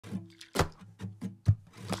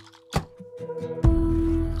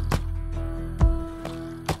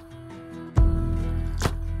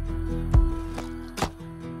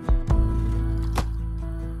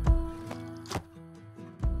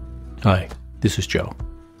Hi, this is Joe.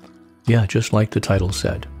 Yeah, just like the title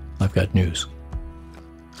said, I've got news.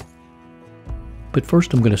 But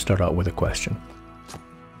first I'm going to start out with a question.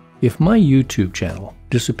 If my YouTube channel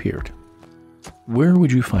disappeared, where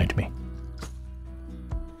would you find me?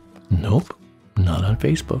 Nope, not on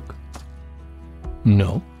Facebook.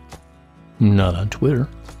 Nope, not on Twitter.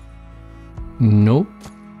 Nope,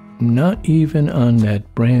 not even on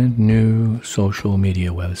that brand new social media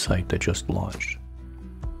website that just launched.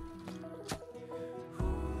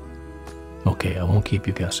 Okay, I won't keep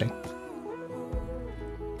you guessing.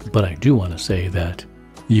 But I do want to say that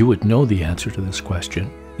you would know the answer to this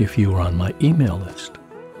question if you were on my email list.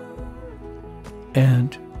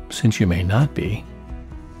 And since you may not be,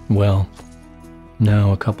 well,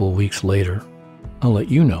 now a couple of weeks later, I'll let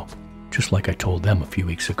you know, just like I told them a few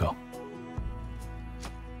weeks ago.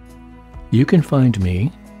 You can find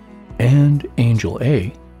me and Angel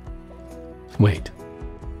A. Wait,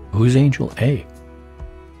 who's Angel A?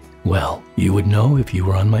 Well, you would know if you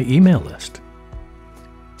were on my email list.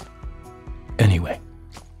 Anyway,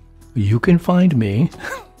 you can find me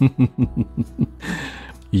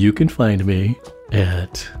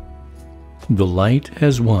at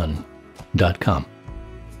thelighthaswon.com.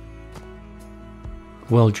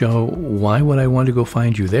 Well, Joe, why would I want to go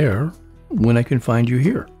find you there when I can find you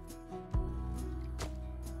here?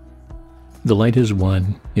 The Light Has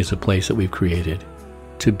Won is a place that we've created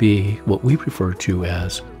to be what we refer to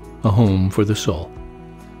as a home for the soul,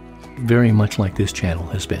 very much like this channel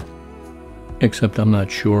has been. Except I'm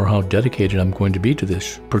not sure how dedicated I'm going to be to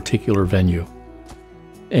this particular venue,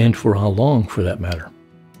 and for how long, for that matter.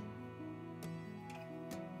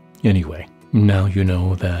 Anyway, now you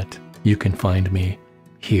know that you can find me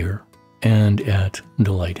here and at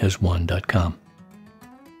thelighthaswon.com.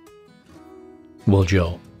 Well,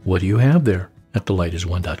 Joe, what do you have there at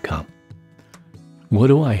thelighthaswon.com? What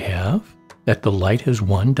do I have at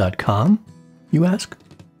thelighthaswon.com, you ask?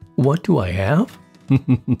 What do I have?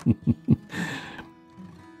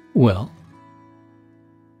 Well,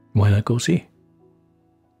 why not go see?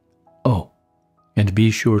 Oh, and be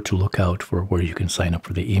sure to look out for where you can sign up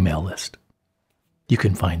for the email list. You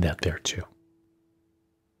can find that there too.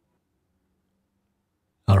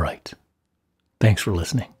 All right. Thanks for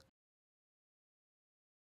listening.